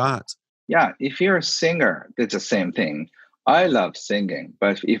connect If these you, dots? yeah, if you're a singer, it's the same thing. I love singing,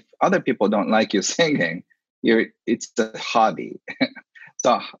 but if other people don't like you singing, it's a hobby.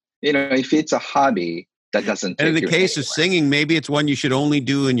 So, if it's a hobby that doesn't And in take the you case of anywhere. singing, maybe it's one you should only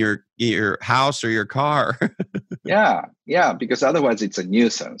do in your house or your car. Yeah, yeah, because otherwise it's a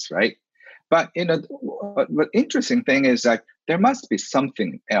nuisance, right? But what interesting thing is that there must be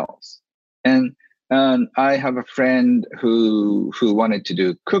something else. And I have a friend who wanted to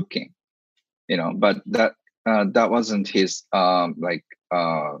do cooking, but that wasn't his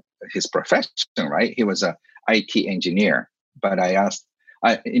profession, right? He was a IT engineer. But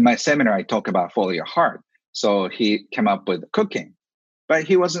in my seminar I talk about follow your heart. So he came up with cooking, but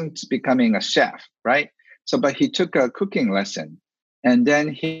he wasn't becoming a chef, right? So but he took a cooking lesson, and then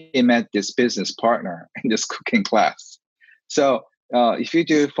he met this business partner in this cooking class. So if you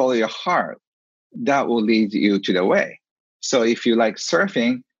do follow your heart, that will lead you to the way. So if you like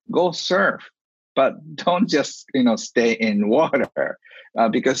surfing, go surf, but don't just stay in water,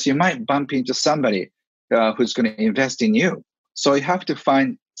 because you might bump into somebody who's going to invest in you. So you have to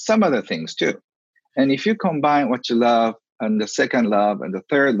find some other things too. And if you combine what you love and the second love and the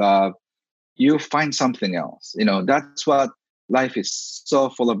third love, you find something else. That's what life is, so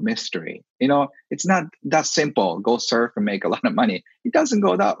full of mystery. It's not that simple. Go surf and make a lot of money. It doesn't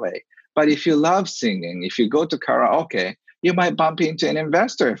go that way. But if you love singing, if you go to karaoke, you might bump into an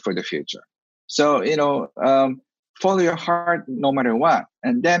investor for the future. So, follow your heart no matter what.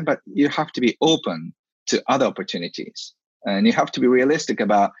 And then, but you have to be open to other opportunities. And you have to be realistic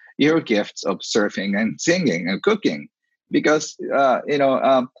about your gifts of surfing and singing and cooking. Because,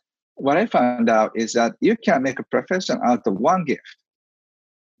 what I found out is that you can't make a profession out of one gift.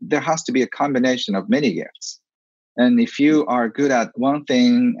 There has to be a combination of many gifts. And if you are good at one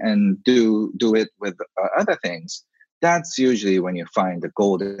thing and do it with other things, that's usually when you find the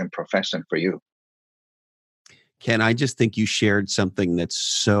golden profession for you. Ken, I just think you shared something that's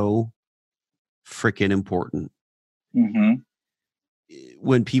so freaking important. Mm-hmm.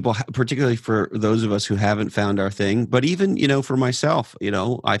 When people, particularly for those of us who haven't found our thing, but even, for myself,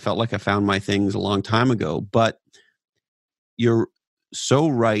 I felt like I found my things a long time ago. But you're so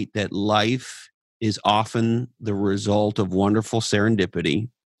right that life is often the result of wonderful serendipity.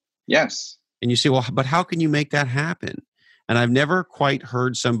 Yes. And you say, well, but how can you make that happen? And I've never quite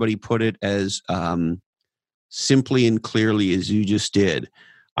heard somebody put it as simply and clearly as you just did.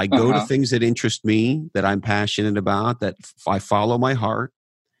 I go to Uh-huh. things that interest me, that I'm passionate about, that I follow my heart.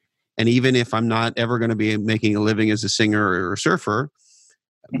 And even if I'm not ever going to be making a living as a singer or a surfer,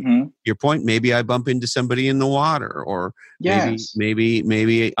 Mm-hmm. your point, maybe I bump into somebody in the water, or maybe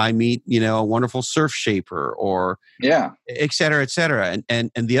Yes. I meet, a wonderful surf shaper, or Yeah. et cetera, et cetera.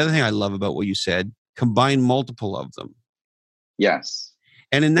 And the other thing I love about what you said, combine multiple of them. Yes.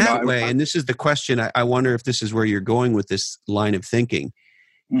 And in You know, that way, and this is the question, I wonder if this is where you're going with this line of thinking.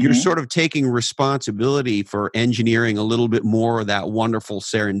 You're mm-hmm. sort of taking responsibility for engineering a little bit more of that wonderful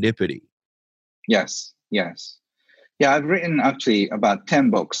serendipity. Yes. Yes. Yeah, I've written actually about 10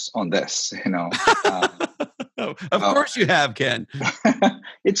 books on this, Of course you have, Ken.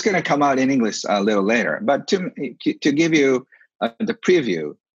 It's going to come out in English a little later. But to give you the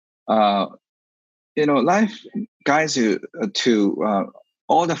preview, life guides you to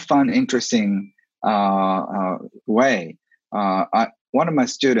all the fun, interesting way. One of my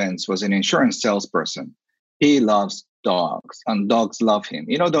students was an insurance salesperson. He loves dogs, and dogs love him.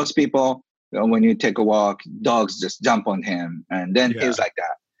 You know those people, when you take a walk, dogs just jump on him, and then Yeah. he's like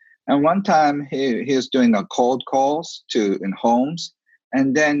that. And one time he was doing a cold calls in homes,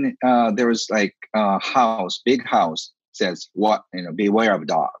 and then there was like a big house says what, beware of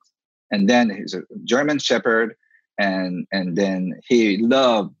dogs. And then he's a German Shepherd, and then he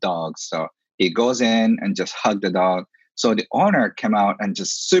loved dogs, so he goes in and just hugged the dog. So the owner came out and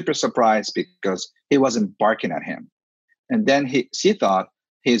just super surprised because he wasn't barking at him. And then she thought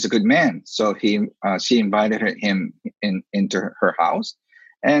he's a good man, so she invited him into her house,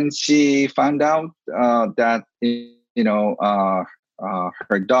 and she found out that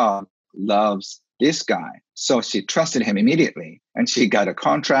her dog loves this guy. So she trusted him immediately, and she got a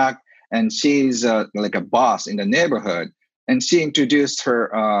contract. And she's like a boss in the neighborhood. And she introduced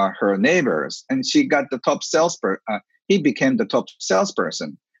her neighbors, and she got the top salesperson. He became the top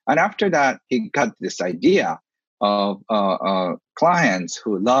salesperson. And after that, he got this idea of clients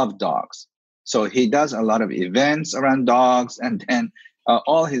who love dogs. So he does a lot of events around dogs, and then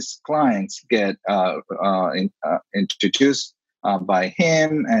all his clients get introduced by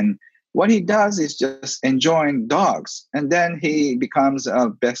him. And what he does is just enjoying dogs, and then he becomes a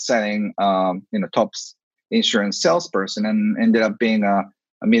best-selling, top insurance salesperson, and ended up being a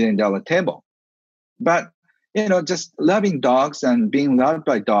 $1 million table. But just loving dogs and being loved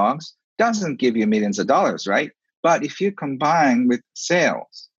by dogs doesn't give you millions of dollars, right? But if you combine with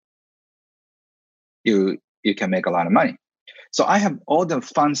sales, you can make a lot of money. So I have all the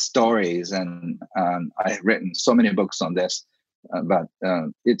fun stories, and I've written so many books on this, but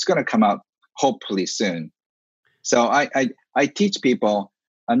it's going to come out hopefully soon. So I teach people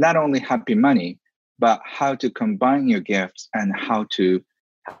not only happy money, but how to combine your gifts and how to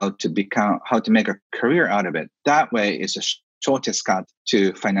make a career out of it. That way is a shortest cut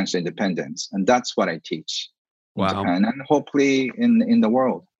to financial independence, and that's what I teach in Japan and hopefully in the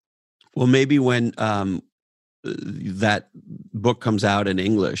world. Well, maybe when that book comes out in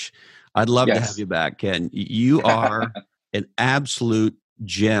English, I'd love to have you back, Ken. You are an absolute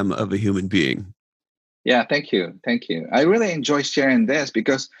gem of a human being. Yeah, thank you. I really enjoy sharing this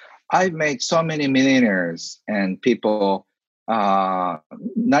because I've made so many millionaires and people, not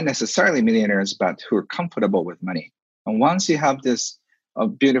necessarily millionaires, but who are comfortable with money. And once you have this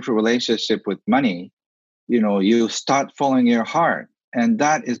beautiful relationship with money, you start following your heart. And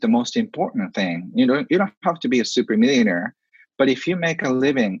that is the most important thing. You don't have to be a super millionaire, but if you make a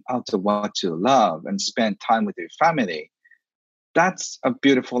living out of what you love and spend time with your family, that's a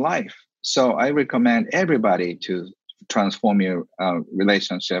beautiful life. So I recommend everybody to transform your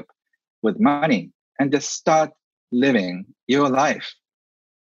relationship with money and just start living your life.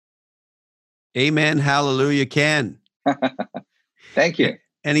 Amen. Hallelujah, Ken. Thank you.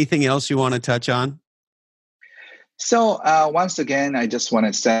 Anything else you want to touch on? So once again, I just want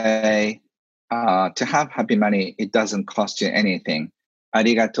to say, to have happy money, it doesn't cost you anything.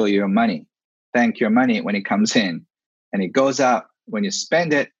 Arigato your money. Thank your money when it comes in. And it goes out. When you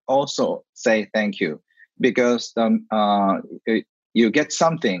spend it, also say thank you. Because you get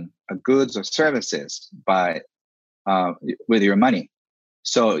something, goods or services, with your money.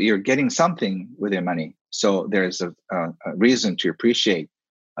 So you're getting something with your money. So there's a reason to appreciate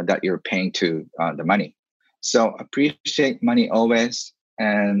that you're paying to the money. So appreciate money always,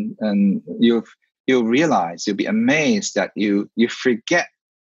 and you'll realize, you'll be amazed that you forget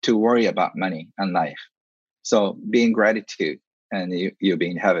to worry about money and life. So be in gratitude, and you'll be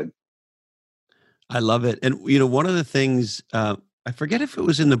in heaven. I love it. And one of the things I forget if it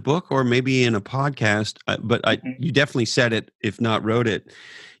was in the book or maybe in a podcast, but you definitely said it, if not wrote it.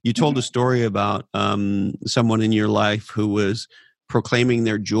 You told a story about someone in your life who was proclaiming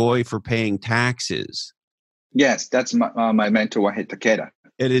their joy for paying taxes. Yes, that's my mentor, Wahei Takeda.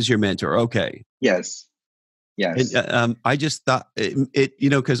 It is your mentor. Okay. Yes. Yes. And, I just thought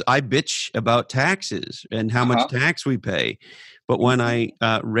because I bitch about taxes and how much tax we pay. But when I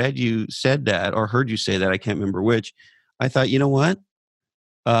read you said that, or heard you say that, I can't remember which, I thought, you know what?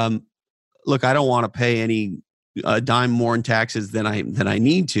 Look, I don't want to pay any dime more in taxes than I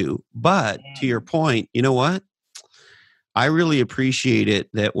need to. But to your point, you know what? I really appreciate it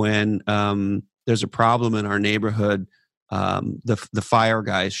that when there's a problem in our neighborhood, the fire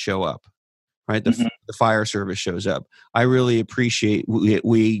guys show up, right? The fire service shows up. I really appreciate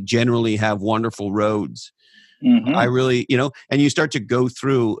we generally have wonderful roads. I really, and you start to go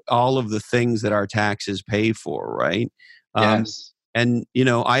through all of the things that our taxes pay for, right? Yes. And,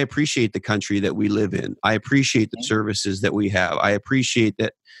 I appreciate the country that we live in. I appreciate the services that we have. I appreciate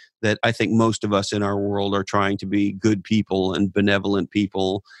that I think most of us in our world are trying to be good people and benevolent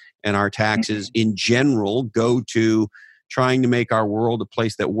people. And our taxes in general go to trying to make our world a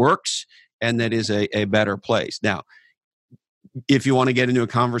place that works and that is a better place. Now, if you want to get into a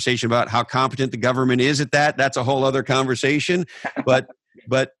conversation about how competent the government is at that, that's a whole other conversation. But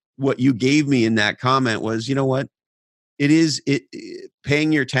what you gave me in that comment was, you know what?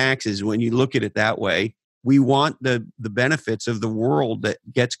 Paying your taxes, when you look at it that way, we want the benefits of the world that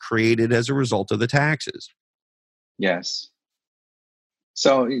gets created as a result of the taxes. Yes.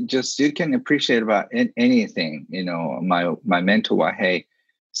 So you can appreciate about anything. My mentor Wahei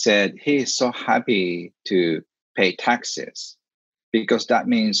said he is so happy to pay taxes because that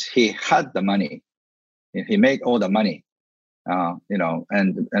means he had the money. He made all the money,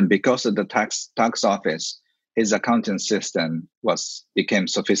 and because of the tax office, his accounting system became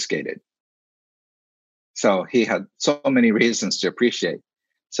sophisticated. So he had so many reasons to appreciate.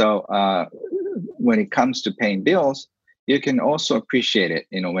 So when it comes to paying bills, you can also appreciate it.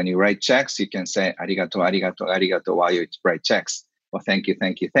 When you write checks, you can say arigato, arigato, arigato while you write checks. Or thank you,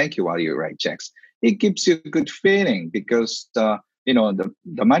 thank you, thank you while you write checks. It gives you a good feeling because the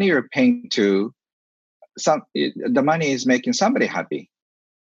money you're paying to the money is making somebody happy,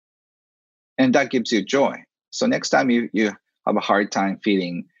 and that gives you joy. So next time you have a hard time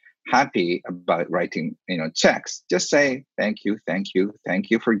feeling happy about writing checks, just say thank you, thank you, thank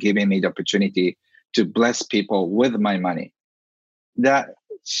you for giving me the opportunity to bless people with my money. That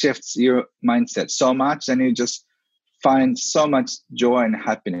shifts your mindset so much, and you just find so much joy and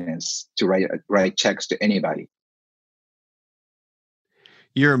happiness to write checks to anybody.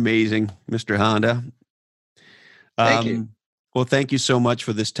 You're amazing, Mr. Honda. Thank you. Well, thank you so much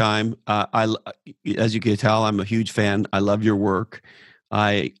for this time. As you can tell, I'm a huge fan. I love your work.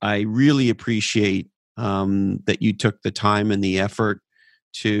 I really appreciate that you took the time and the effort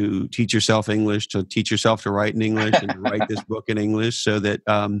to teach yourself English, to teach yourself to write in English, and to write this book in English, so that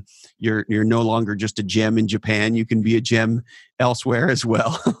you're no longer just a gem in Japan. You can be a gem elsewhere as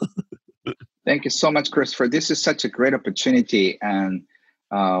well. Thank you so much, Christopher. This is such a great opportunity, and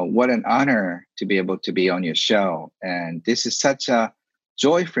what an honor to be able to be on your show. And this is such a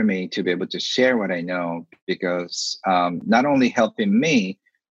joy for me to be able to share what I know, because not only helping me,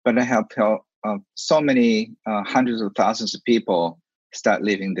 but I help so many hundreds of thousands of people start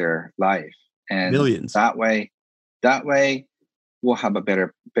living their life. And millions. That way we'll have a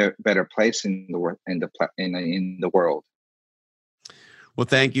better place in the world, in the world. Well,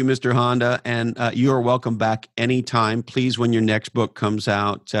 thank you, Mr. Honda, and you are welcome back anytime. Please, when your next book comes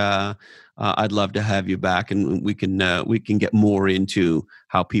out, I'd love to have you back, and we can get more into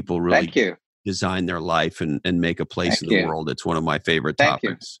how people really design their life and make a place in the world. It's one of my favorite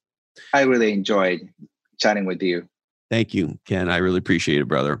topics. I really enjoyed chatting with you. Thank you, Ken. I really appreciate it,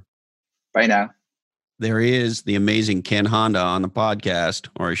 brother. Bye now. There is the amazing Ken Honda on the podcast,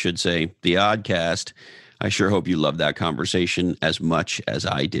 or I should say, the Oddcast. I sure hope you loved that conversation as much as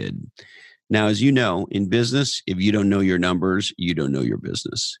I did. Now, as you know, in business, if you don't know your numbers, you don't know your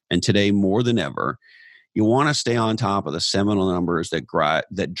business. And today, more than ever, you want to stay on top of the seminal numbers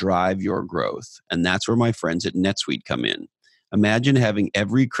that drive your growth. And that's where my friends at NetSuite come in. Imagine having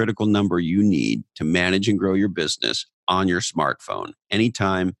every critical number you need to manage and grow your business on your smartphone,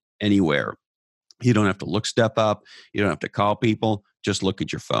 anytime, anywhere. You don't have to look stuff up. You don't have to call people. just look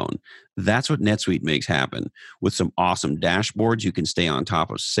at your phone. That's what NetSuite makes happen. With some awesome dashboards, you can stay on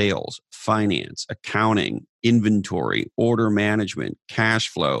top of sales, finance, accounting, inventory, order management, cash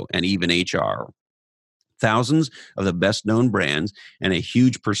flow, and even HR. Thousands of the best known brands and a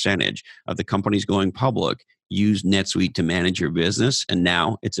huge percentage of the companies going public use NetSuite to manage your business, and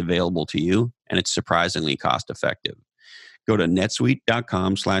now it's available to you, and it's surprisingly cost effective. Go to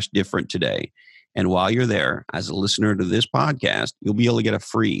netsuite.com/different today. And while you're there, as a listener to this podcast, you'll be able to get a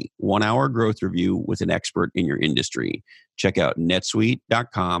free 1-hour growth review with an expert in your industry. Check out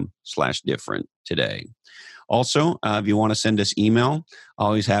netsuite.com/different today. Also, if you want to send us email,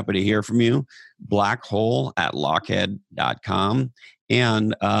 always happy to hear from you. blackhole@lochhead.com.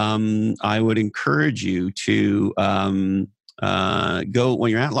 And I would encourage you to go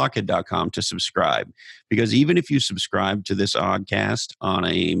when you're at lochhead.com to subscribe, because even if you subscribe to this oddcast on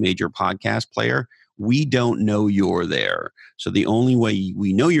a major podcast player, we don't know you're there. So the only way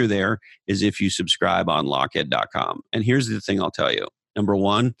we know you're there is if you subscribe on lochhead.com. And here's the thing I'll tell you. Number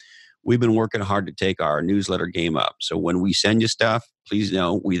one, we've been working hard to take our newsletter game up. So when we send you stuff, please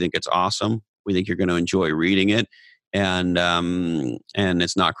know we think it's awesome. We think you're going to enjoy reading it. And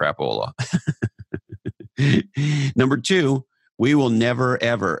it's not crapola. Number two, we will never,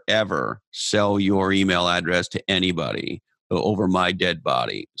 ever, ever sell your email address to anybody over my dead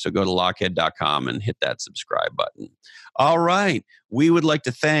body. So go to lochhead.com and hit that subscribe button. All right. We would like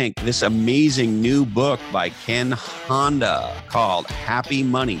to thank this amazing new book by Ken Honda called Happy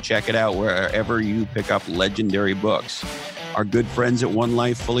Money. Check it out wherever you pick up legendary books. Our good friends at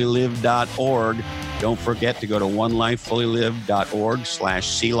onelifefullylive.org. Don't forget to go to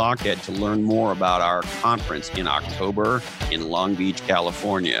onelifefullylive.org/clockhead to learn more about our conference in October in Long Beach,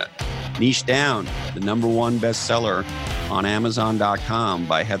 California. Niche Down, the #1 bestseller on Amazon.com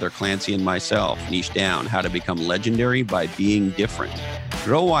by Heather Clancy and myself. Niche Down, how to become legendary by being different.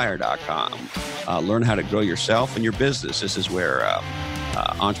 Growwire.com, learn how to grow yourself and your business. This is where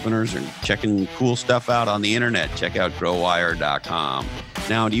entrepreneurs are checking cool stuff out on the internet. Check out growwire.com.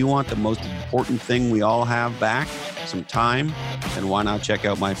 Now, do you want the most important thing we all have back? Some time? Then why not check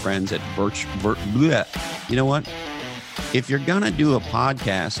out my friends at You know what? If you're going to do a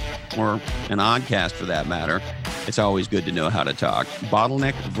podcast, or an oddcast for that matter, it's always good to know how to talk.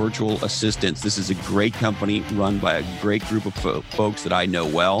 Bottleneck Virtual Assistants. This is a great company run by a great group of folks that I know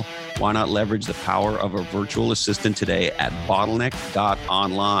well. Why not leverage the power of a virtual assistant today at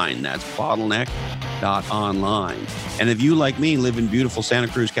bottleneck.online. That's bottleneck.online. And if you, like me, live in beautiful Santa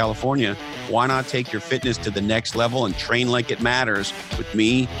Cruz, California, why not take your fitness to the next level and train like it matters with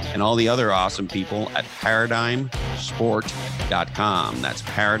me and all the other awesome people at ParadigmSport.com. That's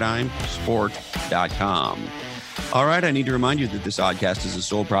ParadigmSport.com. All right, I need to remind you that this oddcast is the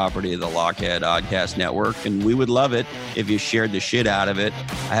sole property of the Lochhead Oddcast Network, and we would love it if you shared the shit out of it.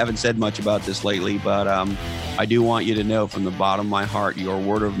 I haven't said much about this lately, but I do want you to know from the bottom of my heart, your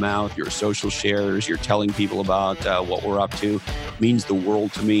word of mouth, your social shares, your telling people about what we're up to means the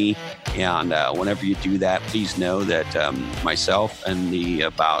world to me. And whenever you do that, please know that myself and the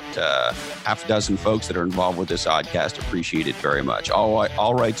about half a dozen folks that are involved with this oddcast appreciate it very much.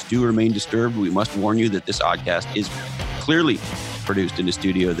 All rights do remain disturbed. We must warn you that this oddcast is clearly produced in a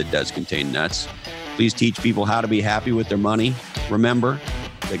studio that does contain nuts. Please teach people how to be happy with their money. Remember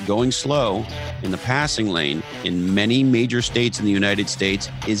that going slow in the passing lane in many major states in the United States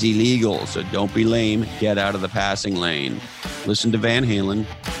is illegal. So don't be lame. Get out of the passing lane. Listen to Van Halen.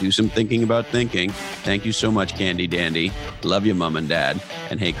 Do some thinking about thinking. Thank you so much, Candy Dandy. Love you, Mom and Dad.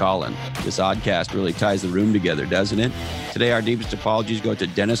 And hey, Colin, this oddcast really ties the room together, doesn't it? Today, our deepest apologies go to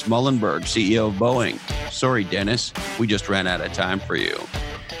Dennis Muhlenberg, CEO of Boeing. Sorry, Dennis. We just ran out of time for you.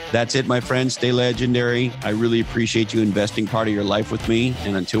 That's it, my friends. Stay legendary. I really appreciate you investing part of your life with me.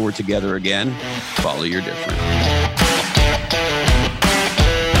 And until we're together again, follow your different.